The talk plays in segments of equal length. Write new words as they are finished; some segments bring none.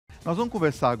Nós vamos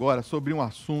conversar agora sobre um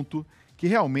assunto que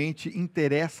realmente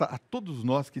interessa a todos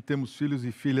nós que temos filhos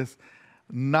e filhas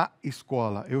na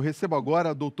escola. Eu recebo agora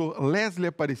o doutor Leslie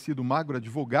Aparecido Magro,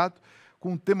 advogado,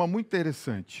 com um tema muito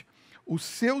interessante: os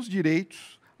seus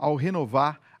direitos ao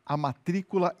renovar a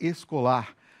matrícula escolar.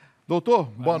 Doutor,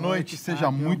 boa noite,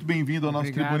 seja Fábio. muito bem-vindo ao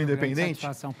nosso Tribuna Independente.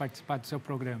 Satisfação participar do seu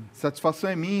programa.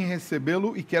 Satisfação é minha em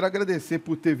recebê-lo e quero agradecer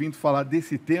por ter vindo falar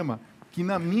desse tema que,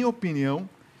 na minha opinião,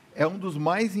 é um dos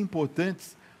mais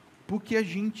importantes, porque a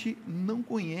gente não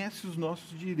conhece os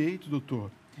nossos direitos,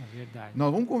 doutor. É verdade. Nós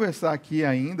vamos conversar aqui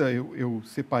ainda, eu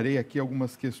separei aqui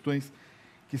algumas questões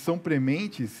que são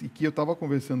prementes e que eu estava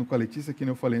conversando com a Letícia, que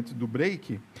nem eu falei antes do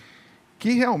break,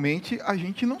 que realmente a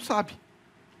gente não sabe.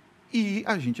 E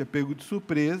a gente é pego de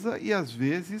surpresa e, às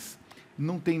vezes,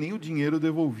 não tem nem o dinheiro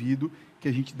devolvido, que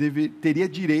a gente teria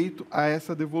direito a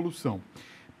essa devolução.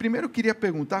 Primeiro, eu queria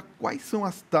perguntar quais são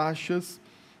as taxas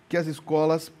que as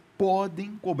escolas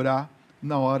podem cobrar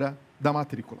na hora da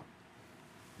matrícula.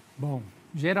 Bom,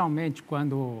 geralmente,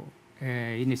 quando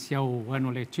inicia o ano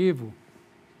letivo,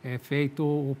 é feito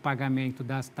o pagamento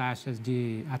das taxas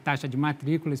a taxa de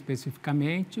matrícula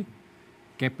especificamente,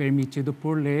 que é permitido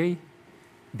por lei,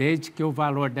 desde que o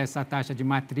valor dessa taxa de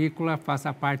matrícula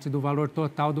faça parte do valor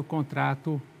total do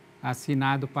contrato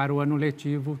assinado para o ano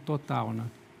letivo total, né?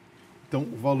 Então,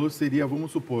 o valor seria,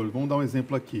 vamos supor, vamos dar um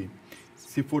exemplo aqui.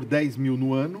 Se for 10 mil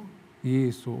no ano...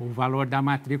 Isso, o valor da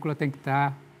matrícula tem que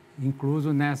estar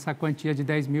incluso nessa quantia de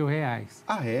 10 mil reais.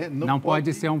 Ah, é? Não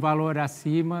pode ser um valor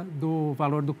acima do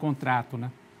valor do contrato, né?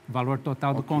 O valor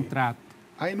total do contrato.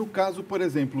 Aí, no caso, por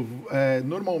exemplo,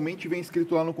 normalmente vem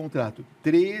escrito lá no contrato,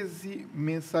 13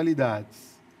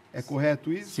 mensalidades. É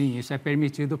correto isso? Sim, isso é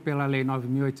permitido pela Lei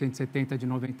 9.870 de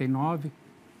 99,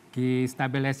 que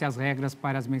estabelece as regras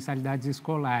para as mensalidades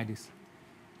escolares.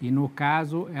 E, no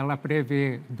caso, ela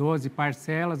prevê 12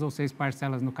 parcelas, ou 6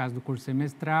 parcelas no caso do curso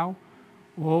semestral,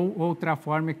 ou outra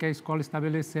forma que a escola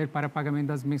estabelecer para pagamento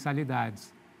das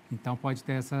mensalidades. Então, pode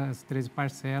ter essas 13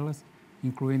 parcelas,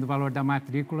 incluindo o valor da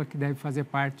matrícula, que deve fazer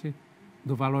parte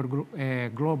do valor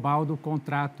global do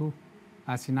contrato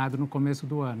assinado no começo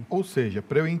do ano. Ou seja,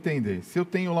 para eu entender, se eu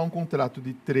tenho lá um contrato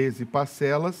de 13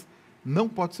 parcelas, não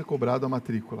pode ser cobrado a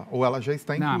matrícula, ou ela já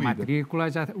está incluída? Não, a matrícula,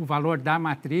 o valor da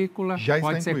matrícula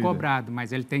pode ser cobrado,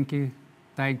 mas ele tem que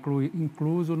estar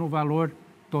incluso no valor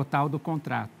total do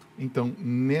contrato. Então,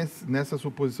 nessa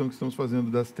suposição que estamos fazendo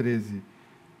das 13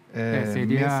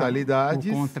 seria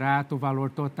mensalidades... o contrato, o valor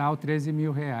total, 13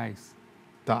 mil reais.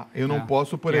 Tá, eu não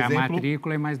posso, por exemplo... a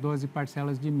matrícula e mais 12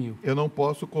 parcelas de 1.000. Eu não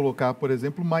posso colocar, por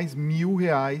exemplo, mais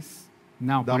R$1.000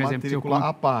 da matrícula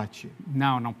à parte.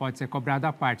 Não pode ser cobrado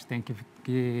à parte, tem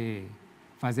que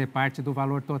fazer parte do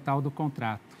valor total do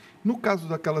contrato. No caso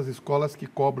daquelas escolas que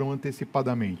cobram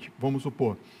antecipadamente, vamos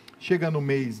supor, chega no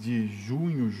mês de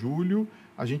junho, julho,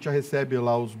 a gente já recebe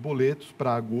lá os boletos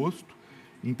para agosto,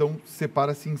 então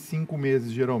separa-se em 5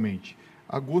 meses geralmente.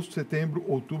 Agosto, setembro,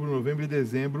 outubro, novembro e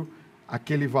dezembro,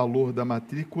 aquele valor da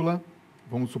matrícula,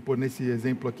 vamos supor nesse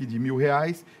exemplo aqui de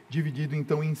R$1.000, dividido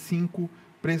então em 5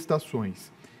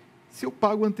 prestações. Se eu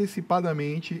pago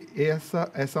antecipadamente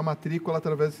essa matrícula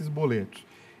através desses boletos,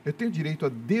 eu tenho direito à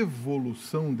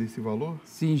devolução desse valor?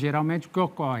 Sim, geralmente o que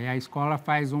ocorre, a escola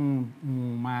faz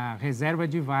uma reserva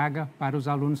de vaga para os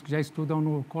alunos que já estudam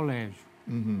no colégio.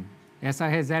 Uhum. Essa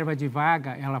reserva de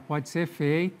vaga, ela pode ser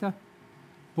feita,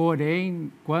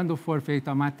 porém, quando for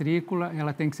feita a matrícula,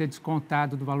 ela tem que ser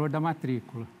descontada do valor da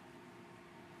matrícula.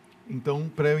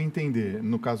 Então, para eu entender,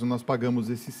 no caso nós pagamos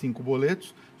esses 5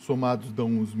 boletos, somados dão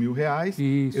uns R$1.000,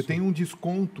 Isso. Eu tenho um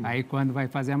desconto. Aí, quando vai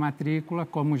fazer a matrícula,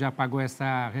 como já pagou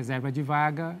essa reserva de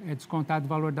vaga, é descontado o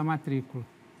valor da matrícula.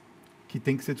 Que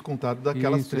tem que ser descontado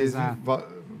daquelas 13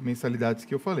 mensalidades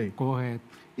que eu falei. Correto.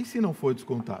 E se não for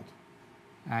descontado?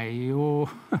 Aí o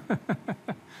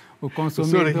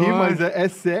consumidor... O senhor ri, mas é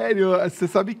sério. Você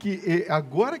sabe que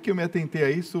agora que eu me atentei a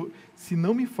isso, se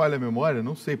não me falha a memória,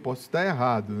 não sei, posso estar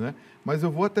errado, né? Mas eu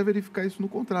vou até verificar isso no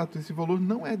contrato. Esse valor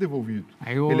não é devolvido.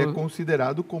 Ele é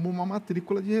considerado como uma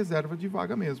matrícula de reserva de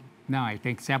vaga mesmo. Não, aí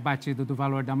tem que ser abatido do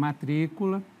valor da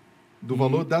matrícula. Do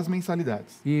valor das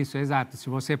mensalidades. Isso, exato. Se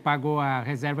você pagou a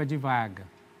reserva de vaga,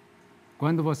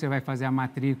 quando você vai fazer a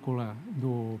matrícula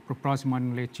para o próximo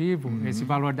ano letivo, esse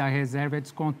valor da reserva é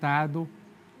descontado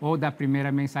ou da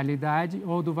primeira mensalidade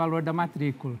ou do valor da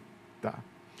matrícula. Tá.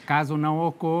 Caso não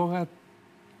ocorra,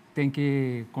 tem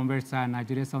que conversar na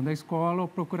direção da escola ou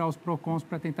procurar os PROCONs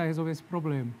para tentar resolver esse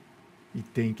problema. E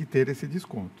tem que ter esse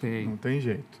desconto. Tem. Não tem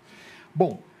jeito.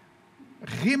 Bom,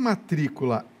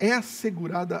 rematrícula é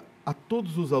assegurada a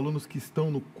todos os alunos que estão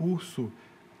no curso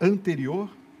anterior?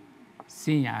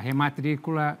 Sim, a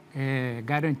rematrícula é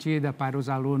garantida para os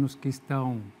alunos que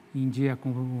estão em dia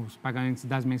com os pagamentos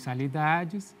das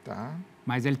mensalidades, Tá.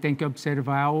 mas ele tem que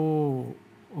observar o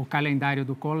calendário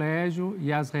do colégio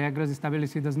e as regras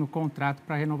estabelecidas no contrato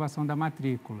para a renovação da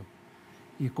matrícula.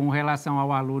 E com relação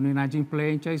ao aluno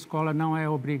inadimplente, a escola não é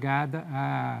obrigada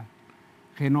a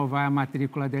renovar a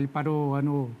matrícula dele para o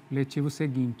ano letivo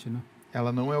seguinte, né?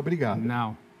 Ela não é obrigada?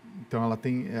 Não. Então, ela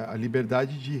tem a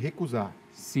liberdade de recusar?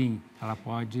 Sim, ela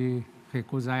pode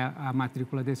recusar a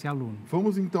matrícula desse aluno.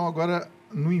 Vamos, então, agora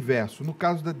no inverso. No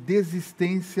caso da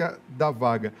desistência da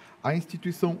vaga, a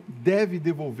instituição deve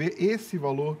devolver esse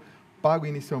valor pago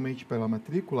inicialmente pela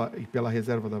matrícula e pela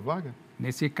reserva da vaga?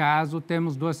 Nesse caso,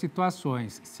 temos duas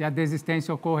situações. Se a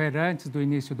desistência ocorrer antes do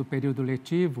início do período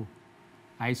letivo,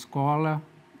 a escola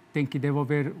tem que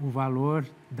devolver o valor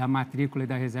da matrícula e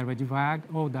da reserva de vaga,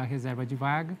 ou da reserva de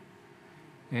vaga.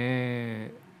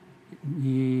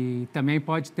 E também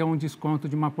pode ter um desconto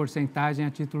de uma porcentagem a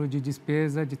título de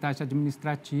despesa de taxa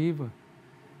administrativa,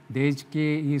 desde que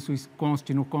isso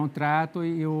conste no contrato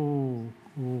e o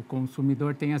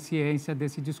consumidor tenha ciência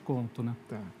desse desconto, né?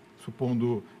 Tá.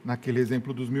 Supondo, naquele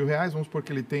exemplo dos R$1.000, vamos supor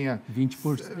que ele tenha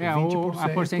 20%. 20%. A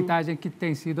porcentagem que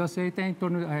tem sido aceita é em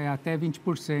torno até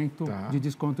 20% Tá. de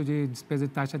desconto de despesa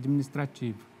de taxa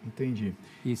administrativa. Entendi.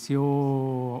 E se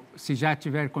já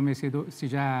tiver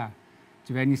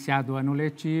iniciado o ano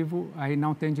letivo, aí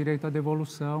não tem direito à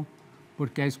devolução,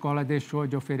 porque a escola deixou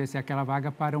de oferecer aquela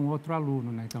vaga para um outro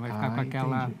aluno, né? Então vai ficar com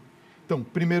aquela... Entendi. Então,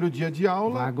 primeiro dia de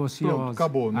aula, vaga ociosa.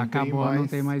 pronto, acabou. Não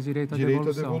tem mais direito à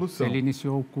devolução. Se ele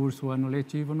iniciou o curso o ano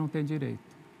letivo, não tem direito.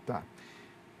 Tá.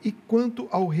 E quanto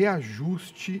ao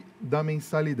reajuste da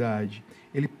mensalidade,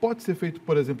 ele pode ser feito,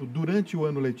 por exemplo, durante o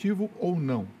ano letivo ou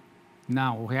não?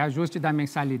 Não, o reajuste da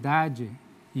mensalidade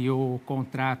e o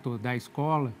contrato da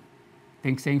escola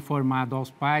tem que ser informado aos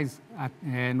pais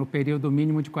no período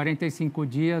mínimo de 45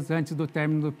 dias antes do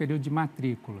término do período de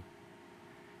matrícula.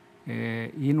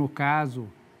 E no caso,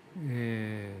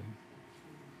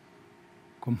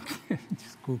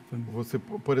 desculpa. Você,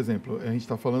 por exemplo, a gente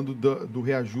está falando do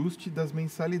reajuste das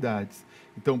mensalidades.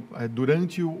 Então,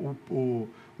 durante o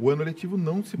ano letivo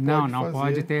não se pode fazer... Não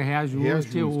pode ter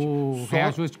reajuste. O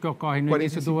reajuste que ocorre no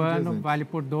início do ano vale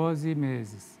por 12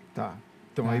 meses. Tá.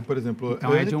 Então, aí, por exemplo...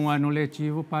 Então, é de um ano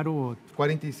letivo para o outro.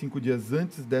 45 dias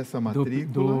antes dessa matrícula...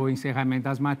 Do encerramento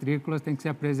das matrículas tem que ser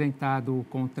apresentado o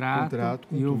contrato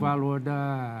e o valor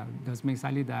das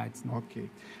mensalidades. Né? Ok.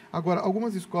 Agora,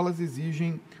 algumas escolas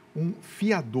exigem um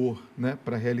fiador, né,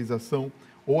 para a realização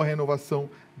ou a renovação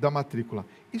da matrícula.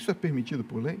 Isso é permitido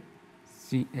por lei?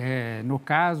 Sim. No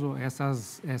caso,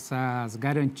 essas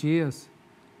garantias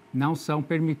não são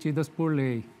permitidas por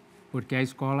lei, porque a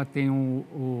escola tem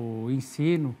o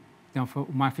ensino, tem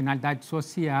uma finalidade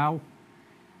social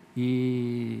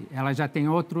e ela já tem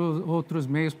outros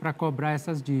meios para cobrar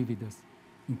essas dívidas.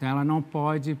 Então, ela não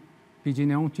pode pedir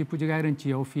nenhum tipo de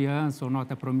garantia, ou fiança, ou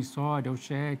nota promissória, ou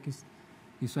cheques.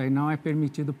 Isso aí não é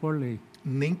permitido por lei.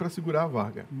 Nem para segurar a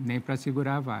vaga? Nem para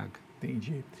segurar a vaga.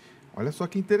 Entendi. Olha só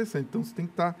que interessante. Então, você tem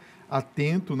que estar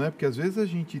atento, né? Porque às vezes a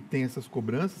gente tem essas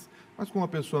cobranças, mas como a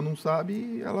pessoa não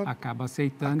sabe, ela... acaba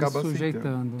aceitando e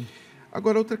sujeitando.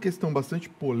 Agora, outra questão bastante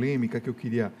polêmica que eu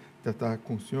queria tratar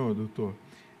com o senhor, doutor,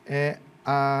 é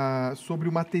sobre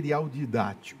o material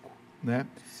didático, né?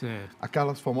 Certo.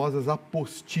 Aquelas famosas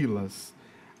apostilas.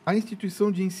 A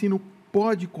instituição de ensino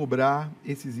pode cobrar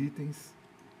esses itens?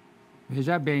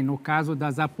 Veja bem, no caso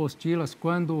das apostilas,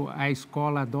 quando a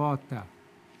escola adota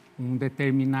um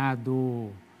determinado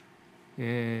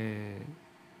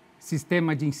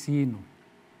sistema de ensino,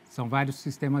 são vários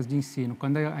sistemas de ensino.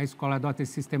 Quando a escola adota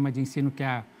esse sistema de ensino, que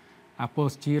a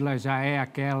apostila já é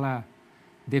aquela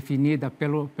definida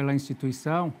pela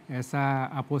instituição, essa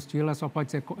apostila só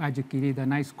pode ser adquirida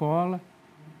na escola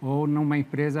ou numa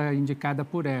empresa indicada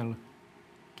por ela,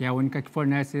 que é a única que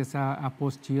fornece essa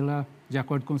apostila de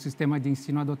acordo com o sistema de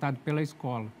ensino adotado pela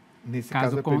escola. Nesse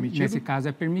caso é permitido? Nesse caso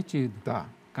é permitido. Tá.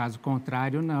 Caso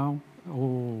contrário, não.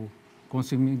 O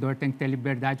consumidor tem que ter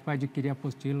liberdade para adquirir a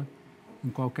apostila em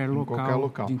qualquer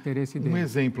local de interesse dele. Um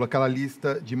exemplo, aquela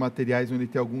lista de materiais onde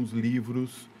tem alguns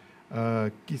livros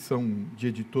que são de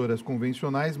editoras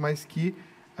convencionais, mas que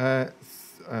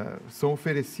são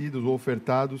oferecidos ou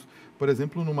ofertados, por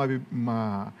exemplo,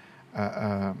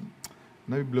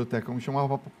 na biblioteca, vamos chamar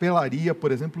uma papelaria,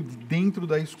 por exemplo, dentro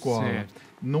da escola.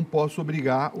 Certo. Não posso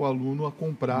obrigar o aluno a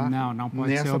comprar não pode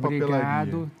nessa ser obrigado,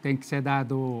 papelaria. Tem que ser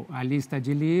dado a lista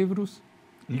de livros,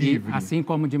 livre, assim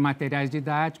como de materiais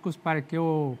didáticos, para que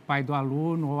o pai do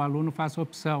aluno ou o aluno faça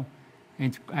opção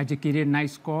adquirir na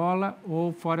escola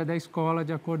ou fora da escola,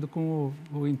 de acordo com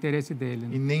o interesse dele.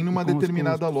 Né? E nem numa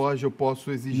determinada loja eu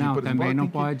posso exigir, não, por exemplo... também não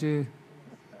pode...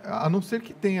 A não ser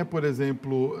que tenha, por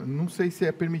exemplo, não sei se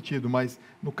é permitido, mas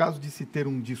no caso de se ter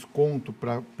um desconto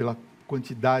pela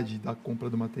quantidade da compra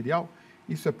do material,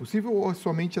 isso é possível ou é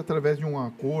somente através de um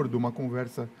acordo, uma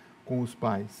conversa com os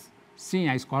pais? Sim,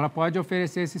 a escola pode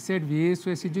oferecer esse serviço,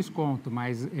 esse desconto,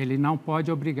 mas ele não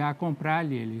pode obrigar a comprar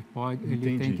ali.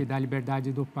 Ele tem que dar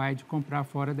liberdade do pai de comprar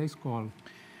fora da escola.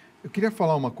 Eu queria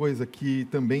falar uma coisa que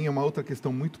também é uma outra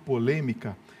questão muito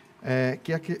polêmica,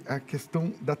 que é a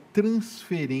questão da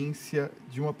transferência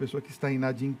de uma pessoa que está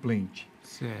inadimplente.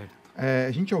 Certo.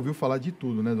 A gente já ouviu falar de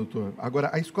tudo, né, doutor?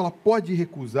 Agora, a escola pode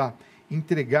recusar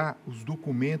entregar os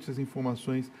documentos, as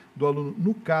informações do aluno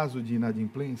no caso de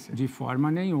inadimplência? De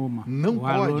forma nenhuma. Não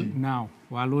pode? Não.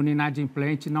 O aluno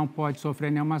inadimplente não pode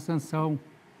sofrer nenhuma sanção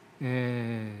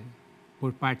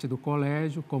por parte do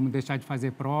colégio, como deixar de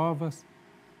fazer provas,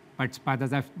 participar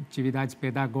das atividades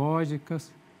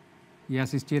pedagógicas e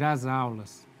assistir às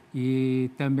aulas.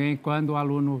 E também, quando o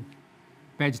aluno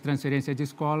pede transferência de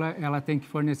escola, ela tem que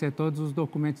fornecer todos os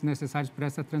documentos necessários para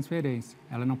essa transferência.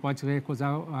 Ela não pode se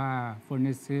recusar a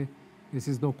fornecer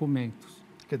esses documentos.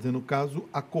 Quer dizer, no caso,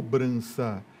 a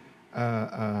cobrança,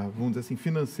 vamos dizer assim,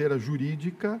 financeira,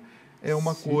 jurídica, é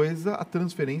uma coisa, a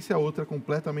transferência é outra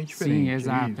completamente diferente. Sim,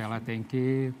 exato. Ela tem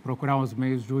que procurar os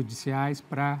meios judiciais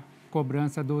para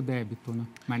cobrança do débito, né?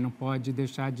 Mas não pode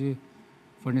deixar de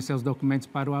fornecer os documentos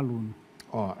para o aluno.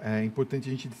 É importante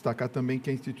a gente destacar também que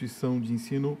a instituição de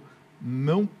ensino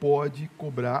não pode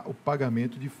cobrar o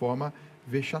pagamento de forma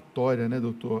vexatória, né,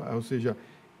 doutor? Ou seja,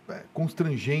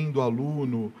 constrangendo o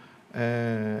aluno.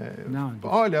 Não,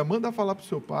 olha, manda falar para o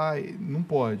seu pai. Não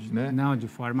pode, né? Não, de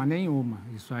forma nenhuma.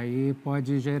 Isso aí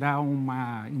pode gerar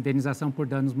uma indenização por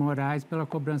danos morais pela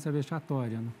cobrança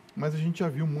vexatória, né? Mas a gente já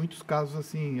viu muitos casos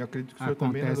assim, acredito que o senhor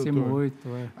também, né, doutor? Acontece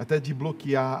muito, Até de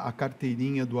bloquear a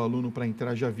carteirinha do aluno para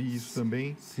entrar, já vi isso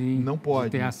também. Sim, não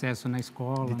pode. De ter acesso na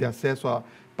escola. De ter acesso a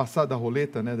passar da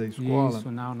roleta, né, da escola. Isso,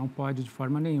 não pode de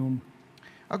forma nenhuma.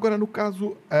 Agora, no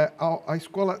caso, a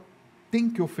escola tem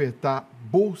que ofertar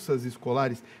bolsas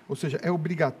escolares, ou seja, é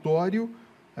obrigatório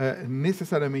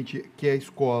necessariamente que a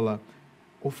escola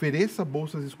ofereça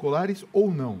bolsas escolares ou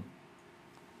não?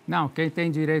 Não, quem tem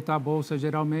direito à bolsa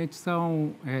geralmente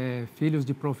são filhos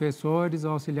de professores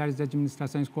ou auxiliares de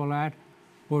administração escolar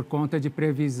por conta de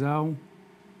previsão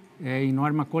em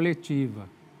norma coletiva.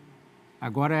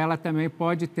 Agora, ela também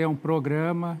pode ter um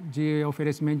programa de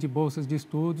oferecimento de bolsas de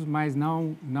estudos, mas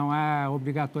não há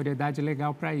obrigatoriedade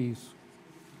legal para isso.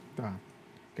 Tá.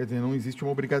 Quer dizer, não existe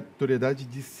uma obrigatoriedade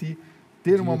de se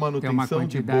ter uma manutenção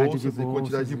de bolsas e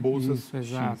quantidade de bolsas isso,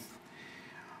 exato. X.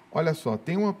 Olha só,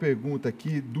 tem uma pergunta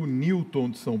aqui do Newton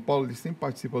de São Paulo, ele sempre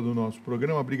participa do nosso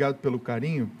programa, obrigado pelo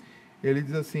carinho. Ele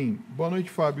diz assim: boa noite,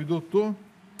 Fábio. Doutor,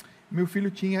 meu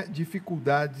filho tinha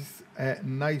dificuldades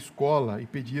na escola e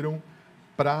pediram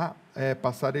para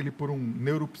passar ele por um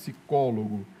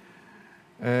neuropsicólogo.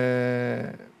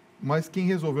 Mas quem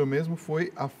resolveu mesmo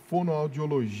foi a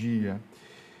fonoaudiologia.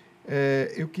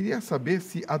 Eu queria saber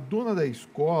se a dona da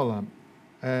escola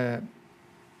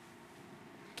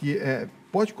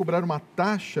pode cobrar uma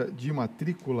taxa de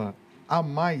matrícula a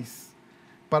mais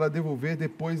para devolver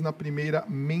depois na primeira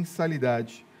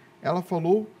mensalidade. Ela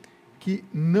falou que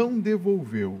não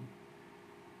devolveu.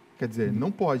 Quer dizer,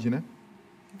 não pode, né?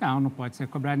 Não pode ser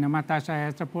cobrada nenhuma taxa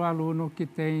extra para o aluno que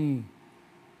tem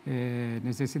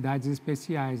necessidades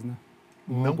especiais, né?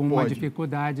 Ou alguma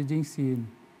dificuldade de ensino.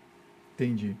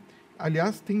 Entendi.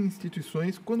 Aliás, tem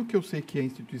instituições, quando que eu sei que a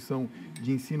instituição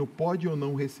de ensino pode ou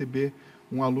não receber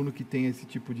um aluno que tem esse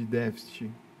tipo de déficit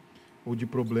ou de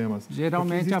problemas?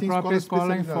 Geralmente a própria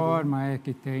escola informa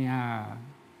que tenha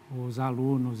os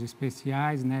alunos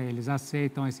especiais, né? Eles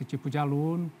aceitam esse tipo de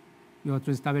aluno, e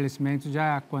outros estabelecimentos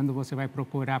já, quando você vai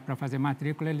procurar para fazer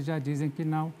matrícula, eles já dizem que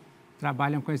não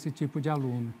trabalham com esse tipo de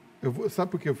aluno.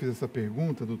 Sabe por que eu fiz essa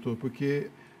pergunta, doutor? Porque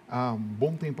há um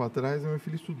bom tempo atrás, meu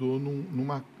filho estudou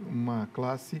numa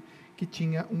classe que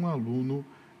tinha um aluno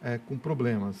com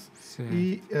problemas. Certo.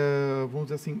 E, vamos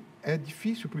dizer assim, é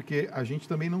difícil porque a gente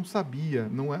também não sabia,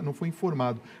 não foi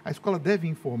informado. A escola deve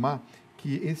informar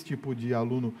que esse tipo de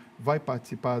aluno vai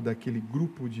participar daquele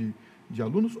grupo de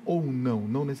alunos ou não?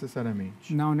 Não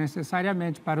necessariamente? Não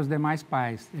necessariamente para os demais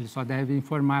pais. Ele só deve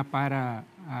informar para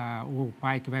o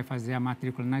pai que vai fazer a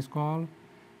matrícula na escola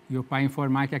e o pai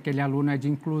informar que aquele aluno é de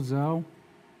inclusão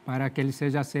para que ele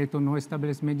seja aceito no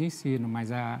estabelecimento de ensino.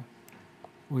 Mas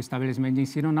o estabelecimento de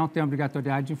ensino não tem a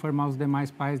obrigatoriedade de informar os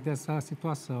demais pais dessa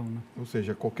situação, né? Ou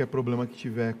seja, qualquer problema que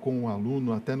tiver com o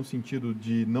aluno, até no sentido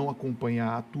de não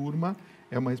acompanhar a turma,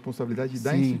 é uma responsabilidade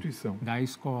da instituição. Da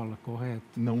escola, correto.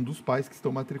 Não dos pais que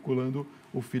estão matriculando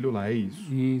o filho lá, é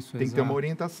isso? Isso, Tem que ter uma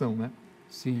orientação, né?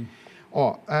 Sim.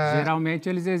 Ó, geralmente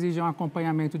eles exigem um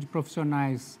acompanhamento de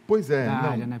profissionais da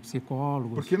área, né?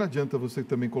 Psicólogos. Porque não adianta você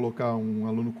também colocar um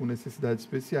aluno com necessidades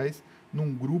especiais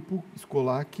num grupo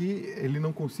escolar que ele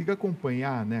não consiga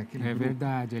acompanhar, né? Aquele grupo.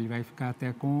 Verdade, ele vai ficar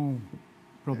até com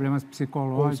problemas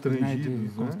psicológicos,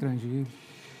 constrangidos.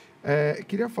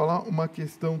 Queria falar uma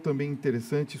questão também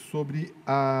interessante sobre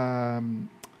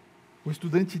o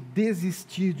estudante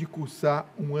desistir de cursar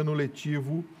um ano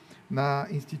letivo na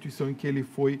instituição em que ele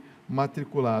foi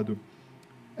matriculado.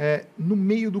 No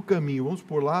meio do caminho, vamos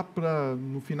por lá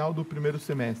no final do primeiro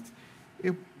semestre,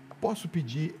 eu posso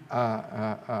pedir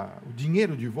o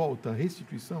dinheiro de volta, a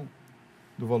restituição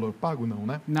do valor pago? Não,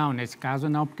 né? Não, nesse caso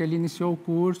não, porque ele iniciou o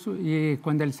curso e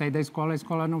quando ele sair da escola, a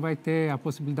escola não vai ter a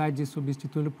possibilidade de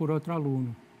substituí-lo por outro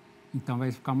aluno. Então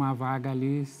vai ficar uma vaga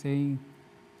ali sem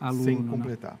aluno. Sem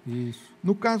completar. Né? Isso.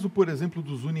 No caso, por exemplo,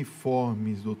 dos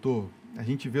uniformes, doutor, a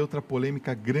gente vê outra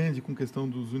polêmica grande com questão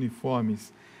dos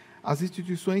uniformes. As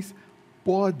instituições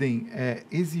podem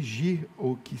exigir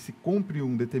ou que se compre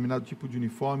um determinado tipo de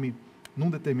uniforme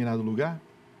num determinado lugar?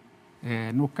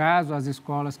 No caso, as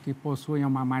escolas que possuem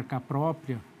uma marca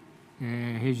própria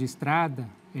registrada,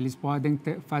 eles podem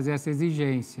fazer essa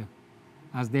exigência.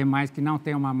 As demais que não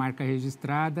têm uma marca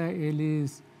registrada,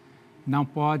 eles não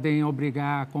podem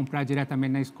obrigar a comprar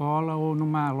diretamente na escola ou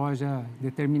numa loja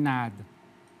determinada.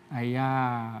 Aí,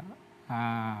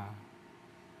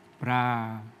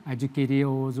 para adquirir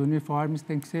os uniformes,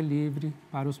 tem que ser livre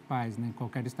para os pais, né, em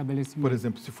qualquer estabelecimento. Por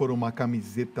exemplo, se for uma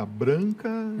camiseta branca,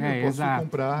 eu posso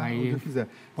comprar onde eu quiser.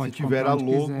 Se tiver a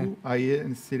logo,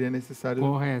 aí seria necessário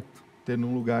ter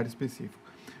num lugar específico.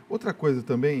 Outra coisa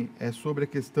também é sobre a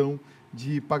questão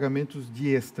de pagamentos de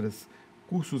extras,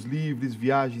 cursos livres,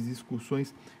 viagens,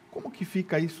 excursões. Como que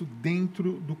fica isso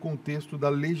dentro do contexto da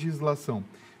legislação?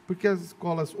 Porque as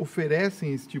escolas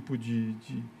oferecem esse tipo de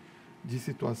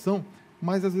situação,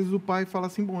 mas às vezes o pai fala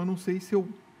assim, bom, eu não sei se eu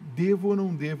devo ou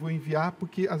não devo enviar,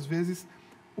 porque às vezes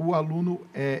o aluno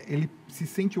ele se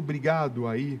sente obrigado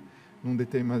a ir numa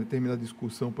determinada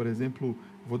excursão, por exemplo,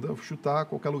 vou chutar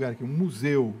qualquer lugar aqui, um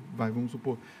museu, vamos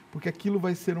supor, porque aquilo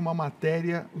vai ser uma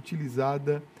matéria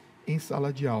utilizada em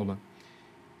sala de aula.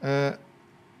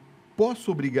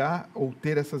 Posso obrigar ou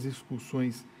ter essas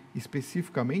excursões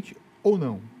especificamente ou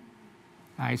não?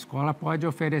 A escola pode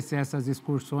oferecer essas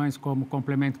excursões como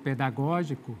complemento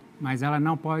pedagógico, mas ela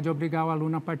não pode obrigar o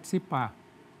aluno a participar.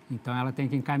 Então, ela tem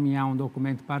que encaminhar um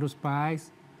documento para os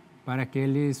pais para que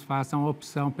eles façam a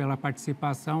opção pela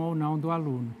participação ou não do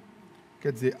aluno.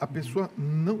 Quer dizer, a pessoa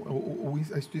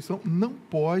a instituição não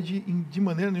pode, de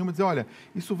maneira nenhuma, dizer, olha,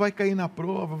 isso vai cair na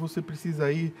prova, você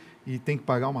precisa ir e tem que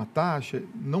pagar uma taxa.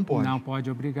 Não pode. Não pode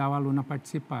obrigar o aluno a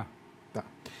participar. Tá.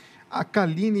 A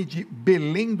Kaline de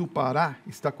Belém do Pará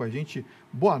está com a gente.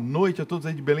 Boa noite a todos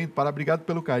aí de Belém do Pará. Obrigado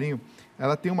pelo carinho.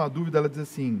 Ela tem uma dúvida, ela diz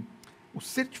assim, o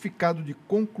certificado de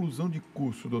conclusão de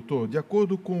curso, doutor, de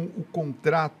acordo com o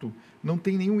contrato, não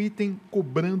tem nenhum item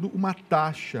cobrando uma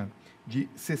taxa de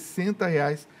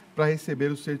R$60 para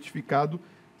receber o certificado,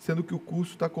 sendo que o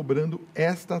curso está cobrando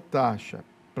esta taxa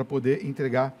para poder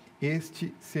entregar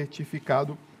este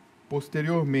certificado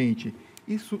posteriormente.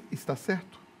 Isso está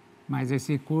certo? Mas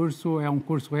esse curso é um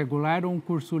curso regular ou um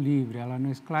curso livre? Ela não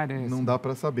esclarece. Não dá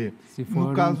para saber. Se for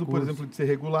no caso, por exemplo, de ser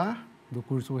regular... Do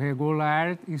curso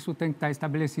regular, isso tem que estar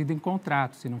estabelecido em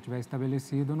contrato. Se não tiver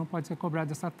estabelecido, não pode ser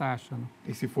cobrado essa taxa. Né?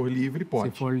 E se for livre,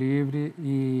 pode? Se for livre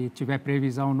e tiver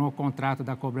previsão no contrato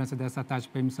da cobrança dessa taxa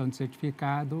para emissão de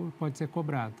certificado, pode ser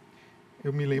cobrado.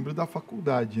 Eu me lembro da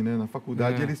faculdade, né? Na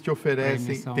faculdade eles te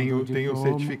oferecem, tem o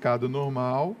certificado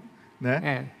normal,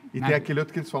 né? E tem aquele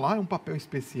outro que eles falam, é um papel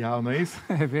especial, não é isso?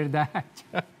 É verdade.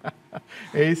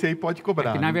 Esse aí pode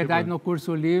cobrar. Na verdade, no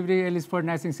curso livre, eles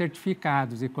fornecem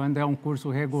certificados. E quando é um curso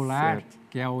regular,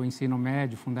 que é o ensino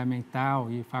médio, fundamental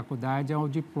e faculdade, é o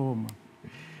diploma.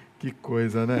 Que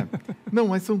coisa, né? Não,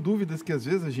 mas são dúvidas que às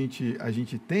vezes a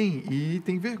gente tem e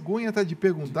tem vergonha até de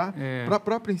perguntar para a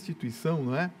própria instituição,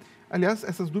 não é? Aliás,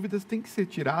 essas dúvidas têm que ser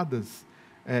tiradas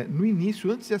no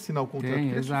início, antes de assinar o contrato.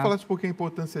 Queria que você falasse um pouquinho a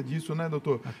importância disso, né,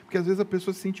 doutor? Porque às vezes a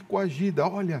pessoa se sente coagida.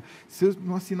 Olha, se eu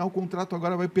não assinar o contrato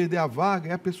agora vai perder a vaga.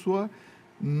 E a pessoa,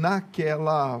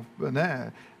 naquela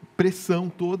pressão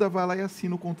toda, vai lá e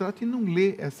assina o contrato e não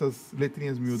lê essas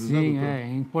letrinhas miúdas, né, doutor? Sim,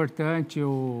 é importante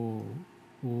o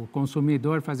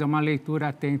consumidor fazer uma leitura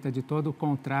atenta de todo o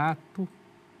contrato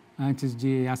antes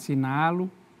de assiná-lo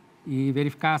e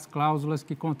verificar as cláusulas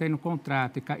que contém no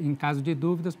contrato. E, em caso de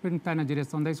dúvidas, perguntar na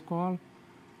direção da escola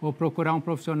ou procurar um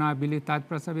profissional habilitado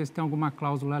para saber se tem alguma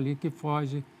cláusula ali que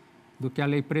foge do que a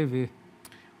lei prevê.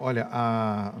 Olha,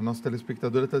 a nossa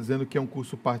telespectadora está dizendo que é um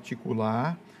curso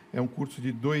particular, é um curso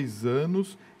de 2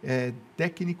 anos, é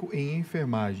técnico em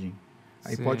enfermagem.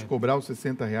 Aí Certo. pode cobrar os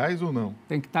R$60 ou não?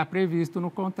 Tem que estar previsto no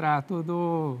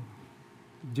contrato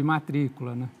de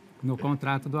matrícula, né? No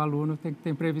contrato do aluno tem que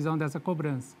ter previsão dessa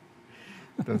cobrança.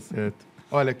 Tá certo.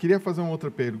 Olha, queria fazer uma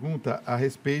outra pergunta a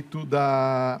respeito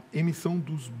da emissão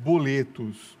dos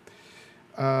boletos.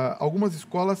 Algumas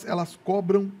escolas, elas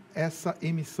cobram essa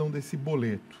emissão desse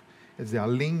boleto. Quer dizer,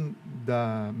 além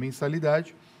da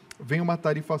mensalidade, vem uma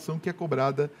tarifação que é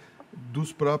cobrada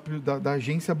dos próprios, da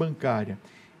agência bancária.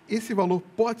 Esse valor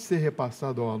pode ser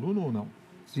repassado ao aluno ou não?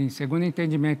 Sim, segundo o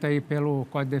entendimento aí pelo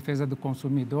Código de Defesa do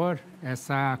Consumidor,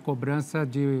 essa cobrança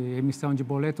de emissão de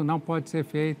boleto não pode ser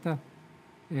feita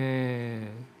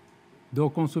do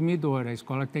consumidor. A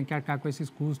escola tem que arcar com esses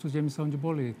custos de emissão de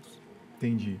boletos.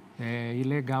 Entendi. É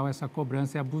ilegal essa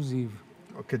cobrança, é abusiva.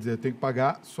 Quer dizer, eu tenho que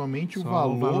pagar somente o Só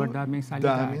valor o valor da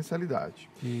mensalidade.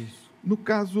 Isso. No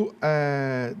caso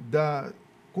da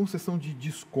concessão de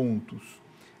descontos,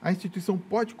 a instituição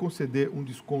pode conceder um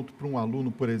desconto para um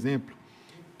aluno, por exemplo,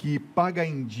 que paga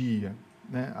em dia,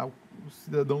 né? O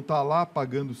cidadão está lá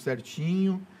pagando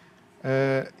certinho,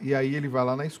 e aí ele vai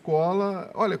lá na escola,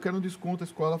 olha, eu quero um desconto, a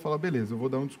escola fala, beleza, eu vou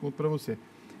dar um desconto para você.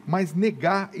 Mas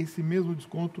negar esse mesmo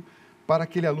desconto para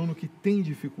aquele aluno que tem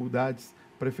dificuldades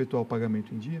para efetuar o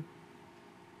pagamento em dia?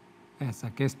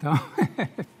 Essa questão é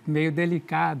meio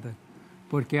delicada,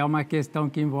 porque é uma questão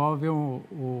que envolve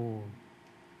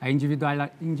a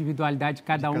individualidade de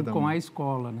cada um com a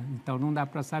escola, né? Então, não dá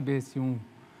para saber se um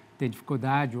tem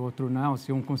dificuldade, o outro não,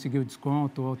 se um conseguiu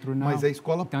desconto, o outro não. Mas a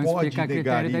escola então, pode fica a negar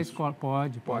critério isso? da escola.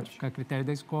 Pode ficar a critério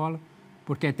da escola,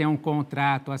 porque tem um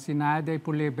contrato assinado e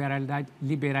por liberalidade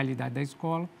da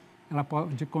escola, ela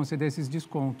pode conceder esses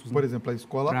descontos. Por né? exemplo, a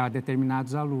escola para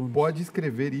determinados alunos. Pode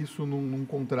escrever isso num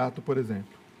contrato, por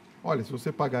exemplo. Olha, se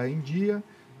você pagar em dia,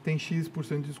 tem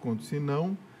X% de desconto. Se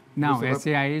não... Não,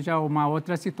 essa aí já é uma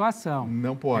outra situação.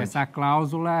 Não pode. Essa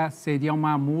cláusula seria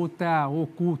uma multa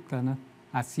oculta, né?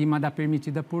 Acima da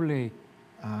permitida por lei.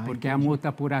 Porque entendi. a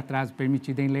multa por atraso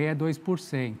permitida em lei é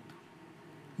 2%.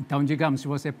 Então, digamos, se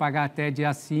você pagar até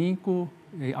dia 5,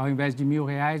 ao invés de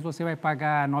R$1.000, você vai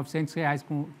pagar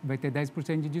R$900, vai ter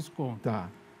 10% de desconto. Tá.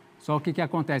 Só o que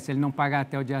acontece? Se ele não pagar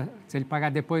até o dia... Se ele pagar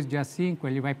depois do dia 5,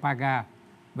 ele vai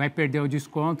perder o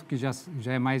desconto, que já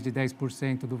é mais de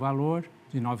 10% do valor,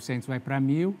 de 900 vai para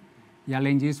 1.000, e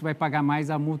além disso vai pagar mais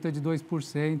a multa de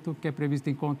 2%, que é prevista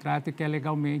em contrato e que é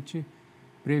legalmente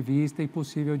prevista e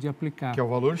possível de aplicar. Que é o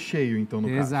valor cheio, então, no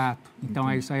caso. Exato.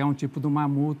 Então, isso aí é um tipo de uma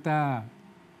multa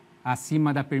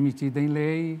acima da permitida em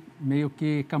lei, meio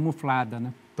que camuflada,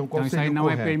 né? Então, qual isso seria aí o não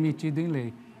correto? é permitido em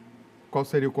lei. Qual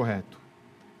seria o correto?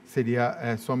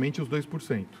 Seria somente os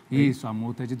 2%? Isso, a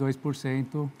multa de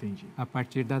 2% Entendi. a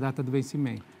partir da data do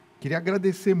vencimento. Queria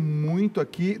agradecer muito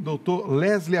aqui, doutor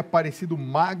Leslie Aparecido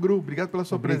Magro. Obrigado pela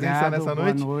sua presença nessa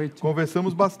noite. Boa noite.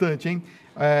 Conversamos bastante, hein?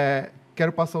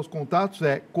 Quero passar os contatos,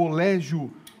 Colégio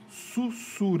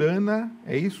Sussurana,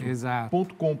 é isso? Exato.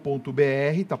 .com.br,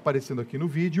 está aparecendo aqui no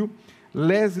vídeo.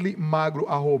 Leslie Magro,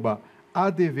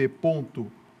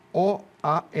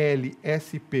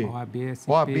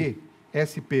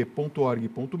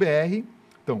 OABSP.org.br.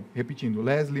 Então, repetindo,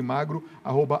 Leslie Magro,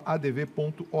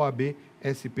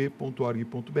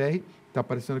 adv.oabsp.org.br. Está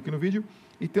aparecendo aqui no vídeo.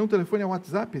 E tem um telefone, é um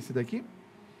WhatsApp esse daqui?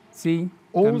 Sim,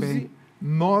 11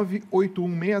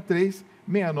 98163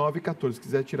 6914. Se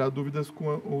quiser tirar dúvidas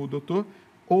com o doutor,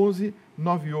 11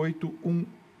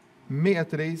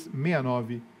 98163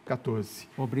 6914.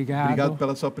 Obrigado. Obrigado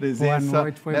pela sua presença Boa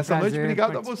noite, foi nessa um prazer noite.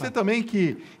 Obrigado participar. a você também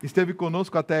que esteve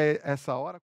conosco até essa hora.